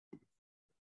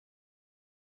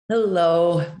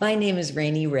Hello, my name is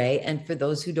Rainey Ray, and for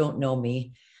those who don't know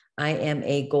me, I am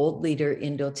a gold leader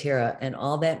in doTERRA, and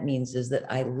all that means is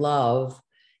that I love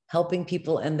helping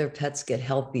people and their pets get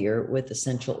healthier with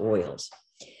essential oils.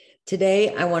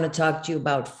 Today, I want to talk to you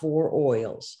about 4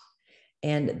 oils,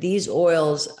 and these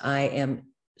oils I am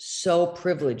so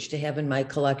privileged to have in my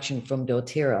collection from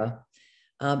doTERRA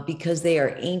because they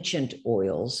are ancient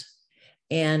oils,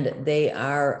 and they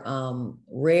are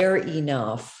rare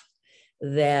enough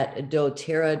that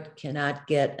doTERRA cannot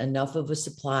get enough of a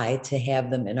supply to have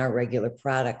them in our regular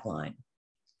product line.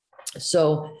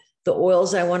 So the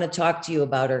oils I want to talk to you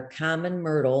about are common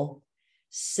myrtle,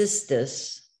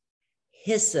 cistus,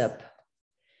 hyssop,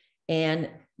 and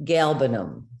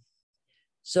galbanum.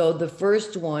 So the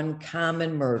first one,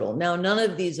 common myrtle. Now, none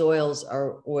of these oils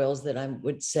are oils that I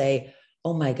would say,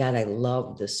 oh my God, I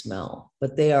love the smell,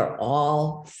 but they are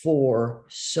all 4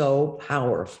 so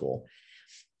powerful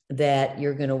that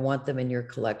you're going to want them in your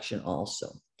collection also.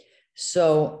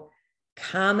 So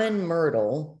common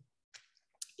myrtle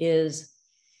is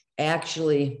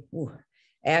actually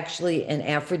an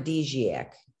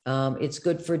aphrodisiac. It's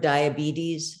good for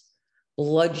diabetes,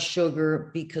 blood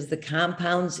sugar, because the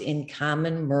compounds in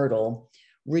common myrtle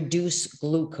reduce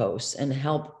glucose and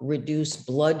help reduce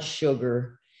blood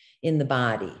sugar in the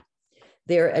body.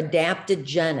 They're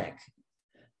adaptogenic.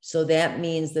 So that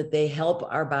means that they help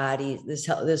our body,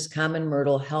 this common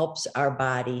myrtle helps our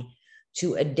body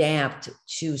to adapt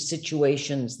to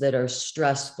situations that are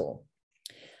stressful.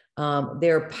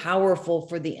 They're powerful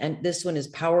for this one is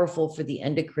powerful for the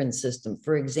endocrine system.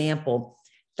 For example,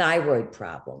 thyroid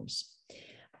problems,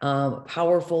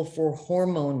 powerful for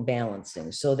hormone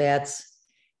balancing. So that's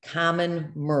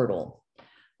common myrtle.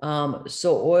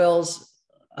 So oils,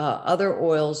 other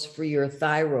oils for your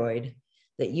thyroid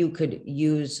that you could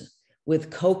use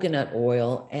with coconut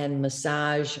oil and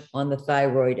massage on the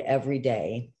thyroid every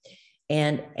day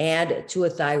and add to a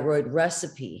thyroid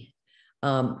recipe,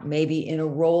 maybe in a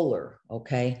roller,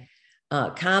 okay?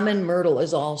 Common myrtle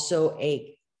is also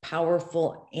a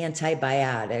powerful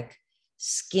antibiotic,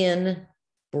 skin,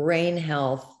 brain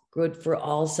health, good for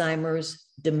Alzheimer's,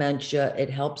 dementia. It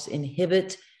helps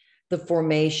inhibit the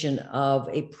formation of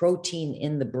a protein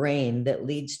in the brain that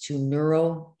leads to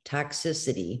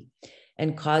neurotoxicity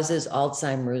and causes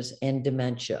Alzheimer's and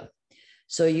dementia.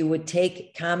 So you would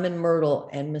take common myrtle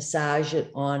and massage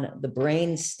it on the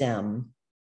brain stem,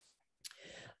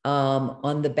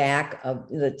 on the back of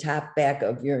the top back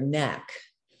of your neck,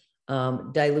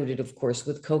 diluted, of course,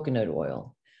 with coconut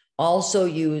oil. Also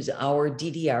use our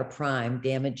DDR Prime,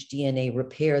 damaged DNA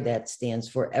repair, that stands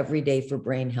for Every Day for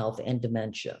Brain Health and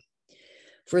Dementia.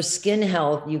 For skin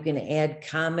health, you can add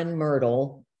common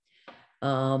myrtle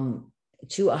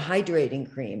to a hydrating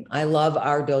cream. I love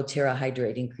our doTERRA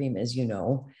hydrating cream, as you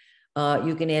know.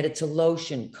 You can add it to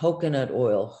lotion, coconut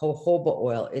oil, jojoba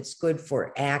oil. It's good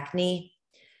for acne,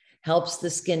 helps the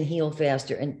skin heal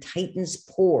faster, and tightens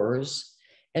pores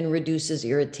and reduces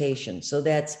irritation. So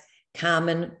that's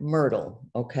common myrtle,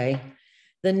 okay?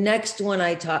 The next one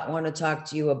I want to talk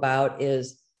to you about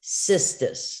is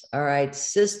Cistus. All right,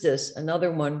 Cistus,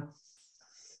 another one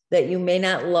that you may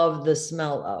not love the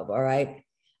smell of. All right,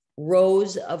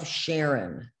 Rose of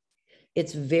Sharon.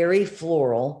 It's very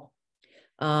floral,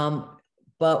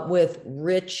 but with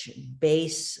rich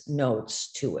base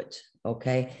notes to it.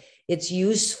 Okay, it's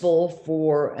useful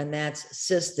for, and that's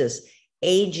Cistus,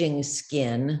 aging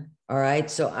skin. All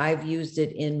right, so I've used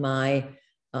it in my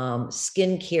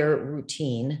skincare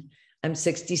routine. I'm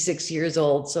 66 years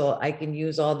old, so I can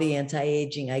use all the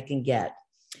anti-aging I can get.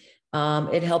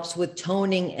 It helps with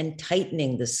toning and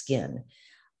tightening the skin.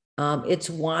 It's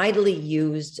widely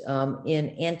used in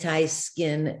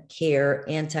anti-skin care,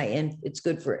 it's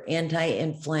good for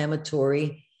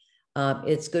anti-inflammatory.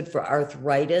 It's good for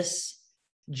arthritis,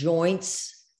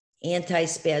 joints,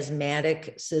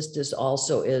 anti-spasmatic. Cistus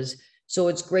also is. So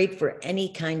it's great for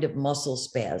any kind of muscle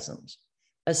spasms,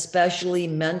 especially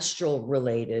menstrual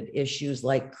related issues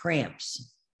like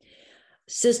cramps.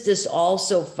 Cistus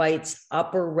also fights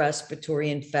upper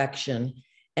respiratory infection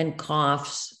and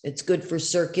coughs. It's good for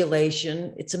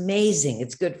circulation. It's amazing.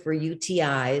 It's good for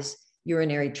UTIs,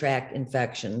 urinary tract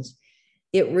infections.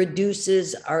 It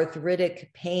reduces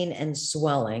arthritic pain and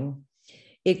swelling.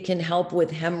 It can help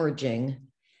with hemorrhaging.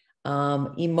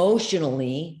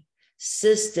 Emotionally,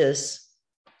 Cistus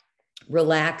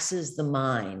relaxes the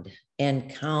mind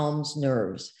and calms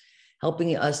nerves,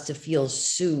 helping us to feel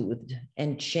soothed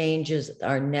and changes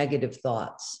our negative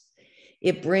thoughts.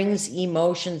 It brings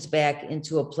emotions back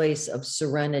into a place of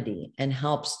serenity and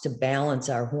helps to balance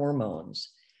our hormones.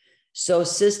 So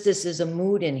Cistus is a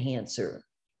mood enhancer.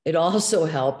 It also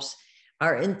helps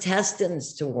our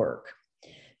intestines to work.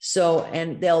 So,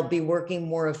 and they'll be working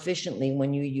more efficiently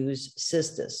when you use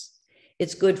Cistus.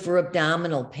 It's good for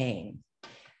abdominal pain.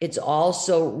 It's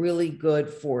also really good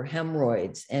for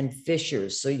hemorrhoids and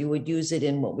fissures. So you would use it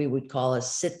in what we would call a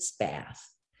sitz bath.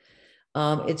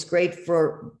 It's great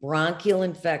for bronchial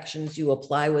infections. You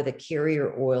apply with a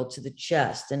carrier oil to the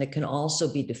chest, and it can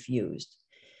also be diffused.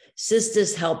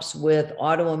 Cistus helps with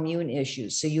autoimmune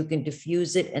issues, so you can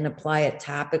diffuse it and apply it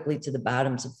topically to the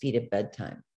bottoms of feet at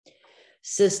bedtime.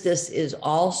 Cistus is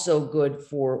also good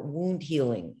for wound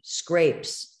healing,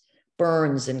 scrapes,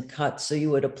 burns, and cuts. So you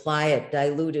would apply it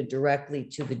diluted directly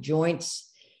to the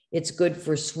joints. It's good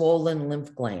for swollen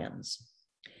lymph glands.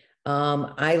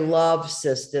 I love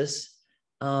Cistus,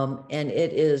 and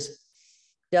it is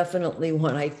definitely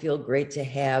one I feel great to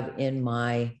have in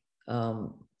my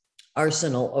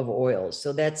arsenal of oils.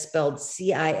 So that's spelled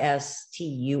Cistus.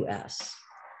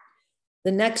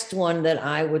 The next one that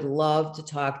I would love to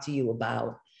talk to you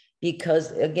about,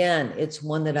 because again, it's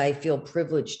one that I feel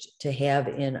privileged to have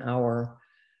in our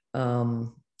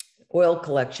oil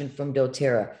collection from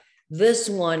doTERRA. This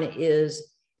one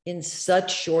is in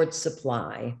such short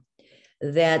supply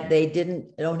that they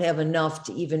don't have enough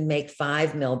to even make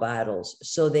 5 ml bottles.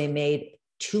 So they made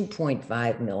 2.5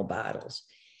 ml bottles.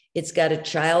 It's got a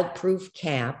child-proof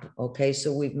cap. Okay,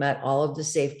 so we've met all of the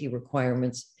safety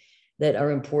requirements that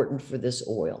are important for this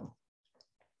oil.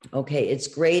 Okay, it's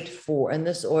great for, and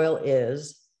this oil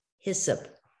is Hyssop,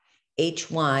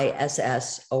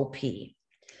 Hyssop.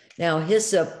 Now,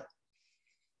 Hyssop,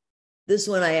 this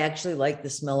one I actually like the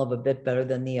smell of a bit better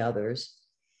than the others.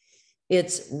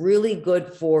 It's really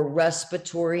good for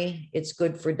respiratory. It's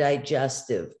good for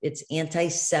digestive. It's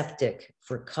antiseptic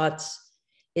for cuts.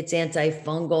 It's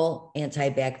antifungal,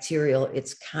 antibacterial.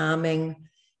 It's calming.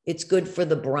 It's good for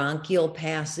the bronchial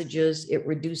passages. It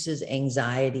reduces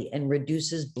anxiety and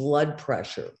reduces blood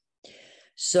pressure.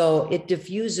 So it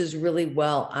diffuses really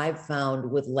well, I've found,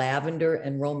 with lavender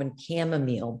and Roman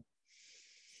chamomile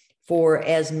for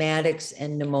asthmatics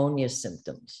and pneumonia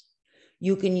symptoms.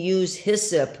 You can use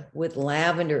hyssop with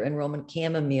lavender and Roman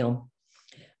chamomile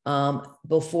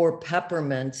before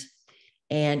peppermint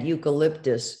and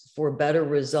eucalyptus for better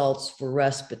results for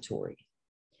respiratory.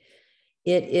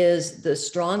 It is, the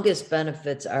strongest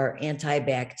benefits are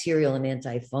antibacterial and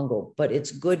antifungal, but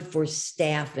it's good for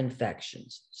staph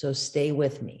infections. So stay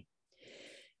with me.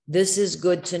 This is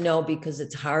good to know because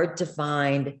it's hard to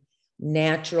find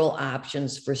natural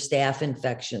options for staph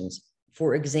infections.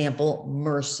 For example,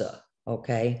 MRSA,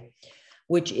 okay,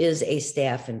 which is a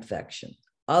staph infection.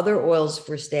 Other oils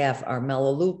for staph are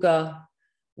Melaleuca,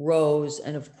 Rose,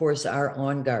 and of course our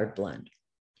On Guard blend.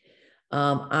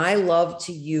 I love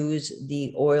to use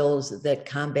the oils that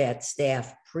combat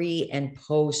staph pre and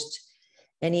post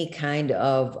any kind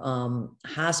of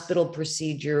hospital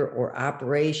procedure or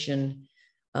operation.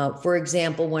 For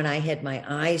example, when I had my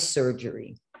eye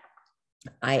surgery,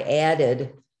 I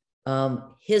added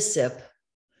hyssop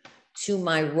to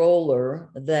my roller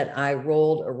that I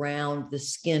rolled around the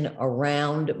skin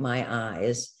around my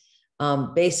eyes,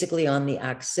 basically on the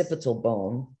occipital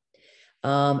bone.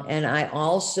 And I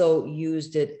also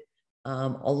used it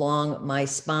along my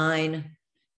spine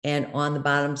and on the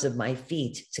bottoms of my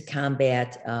feet to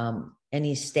combat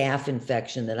any staph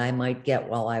infection that I might get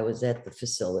while I was at the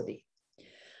facility.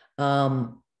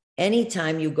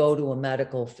 Anytime you go to a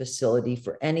medical facility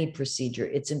for any procedure,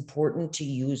 it's important to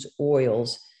use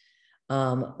oils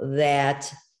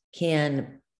that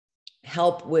can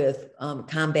help with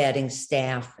combating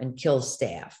staph and kill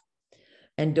staph.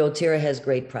 And doTERRA has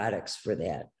great products for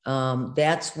that.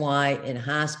 That's why in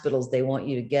hospitals, they want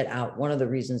you to get out. One of the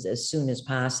reasons as soon as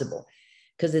possible,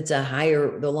 because it's a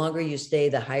higher, the longer you stay,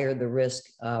 the higher the risk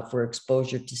for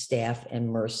exposure to staph and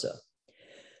MRSA.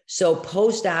 So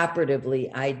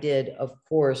post-operatively, I did, of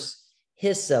course,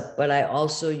 hyssop, but I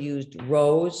also used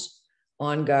Rose,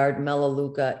 On Guard,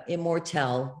 Melaleuca,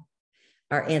 Immortelle,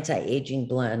 our anti-aging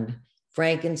blend,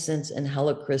 frankincense, and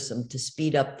helichrysum to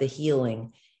speed up the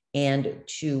healing and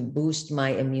to boost my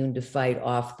immune to fight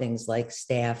off things like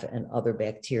staph and other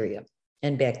bacteria.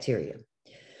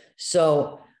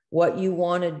 So what you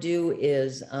want to do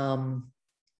is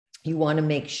you want to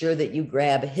make sure that you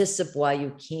grab hyssop while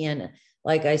you can.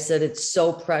 Like I said, it's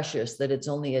so precious that it's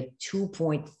only a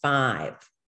 2.5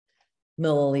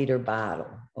 milliliter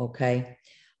bottle, okay?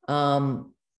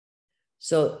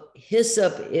 So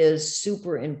hyssop is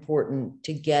super important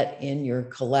to get in your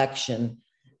collection,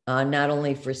 not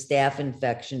only for staph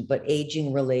infection, but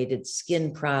aging-related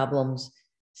skin problems,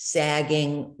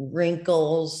 sagging,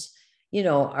 wrinkles, you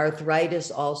know,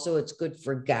 arthritis also. It's good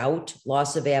for gout,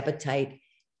 loss of appetite,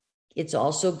 It's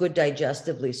also good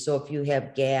digestively. So if you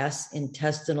have gas,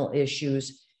 intestinal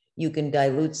issues, you can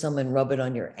dilute some and rub it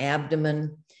on your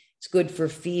abdomen. It's good for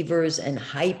fevers and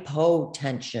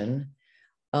hypotension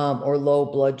or low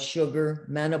blood sugar,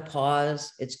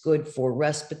 menopause. It's good for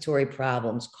respiratory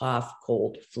problems, cough,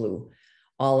 cold, flu,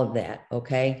 all of that,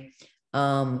 okay?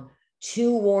 2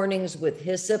 warnings with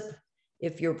hyssop.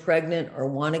 If you're pregnant or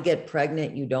want to get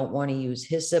pregnant, you don't want to use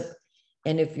hyssop.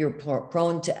 And if you're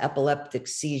prone to epileptic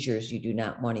seizures, you do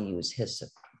not want to use hyssop,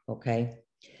 okay?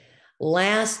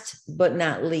 Last but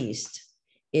not least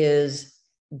is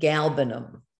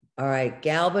galbanum. All right,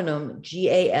 galbanum,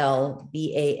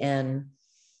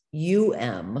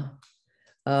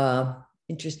 Galbanum.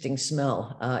 Interesting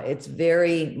smell. It's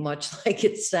very much like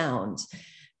it sounds.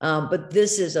 But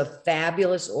this is a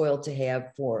fabulous oil to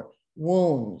have for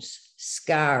wounds,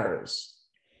 scars.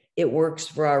 It works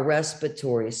for our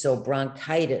respiratory, so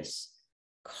bronchitis,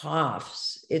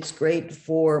 coughs. It's great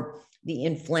for the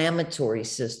inflammatory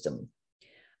system.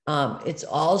 It's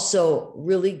also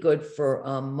really good for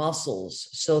muscles.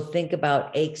 So think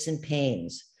about aches and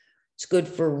pains. It's good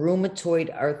for rheumatoid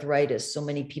arthritis. So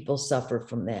many people suffer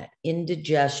from that.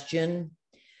 Indigestion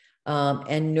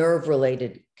and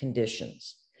nerve-related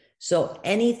conditions. So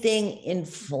anything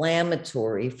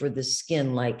inflammatory for the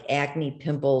skin, like acne,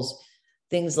 pimples,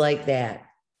 things like that,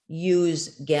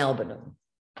 use galbanum.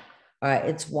 All right,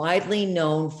 it's widely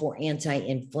known for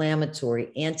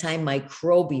anti-inflammatory,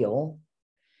 antimicrobial,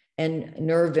 and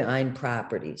nervine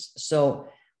properties. So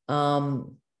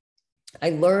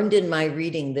I learned in my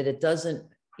reading that it doesn't,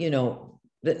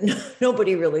 that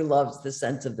nobody really loves the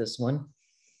scent of this one.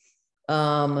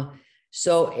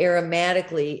 So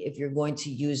aromatically, if you're going to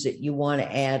use it, you want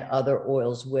to add other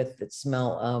oils with that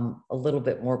smell a little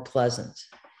bit more pleasant.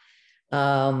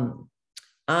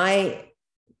 I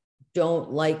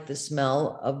don't like the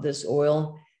smell of this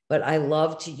oil, but I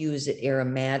love to use it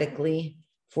aromatically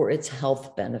for its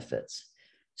health benefits.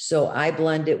 So I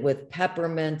blend it with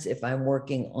peppermint if I'm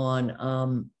working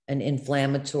on an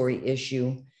inflammatory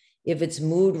issue. If it's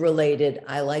mood related,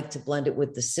 I like to blend it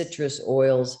with the citrus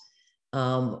oils,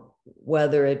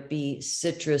 whether it be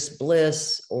citrus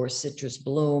bliss or citrus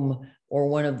bloom or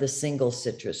one of the single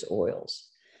citrus oils.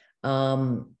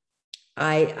 I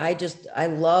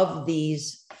love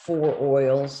these 4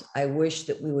 oils. I wish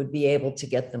that we would be able to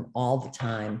get them all the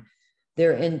time.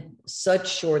 They're in such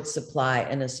short supply,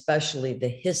 and especially the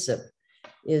hyssop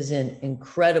is in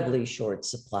incredibly short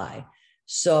supply.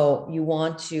 So you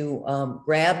want to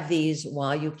grab these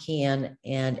while you can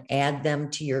and add them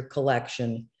to your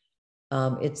collection.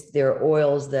 They're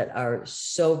oils that are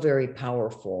so very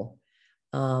powerful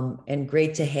and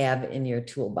great to have in your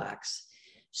toolbox.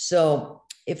 So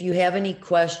if you have any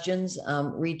questions,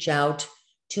 reach out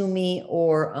to me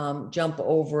or jump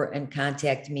over and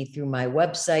contact me through my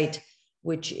website,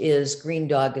 which is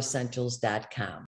greendoggessentials.com.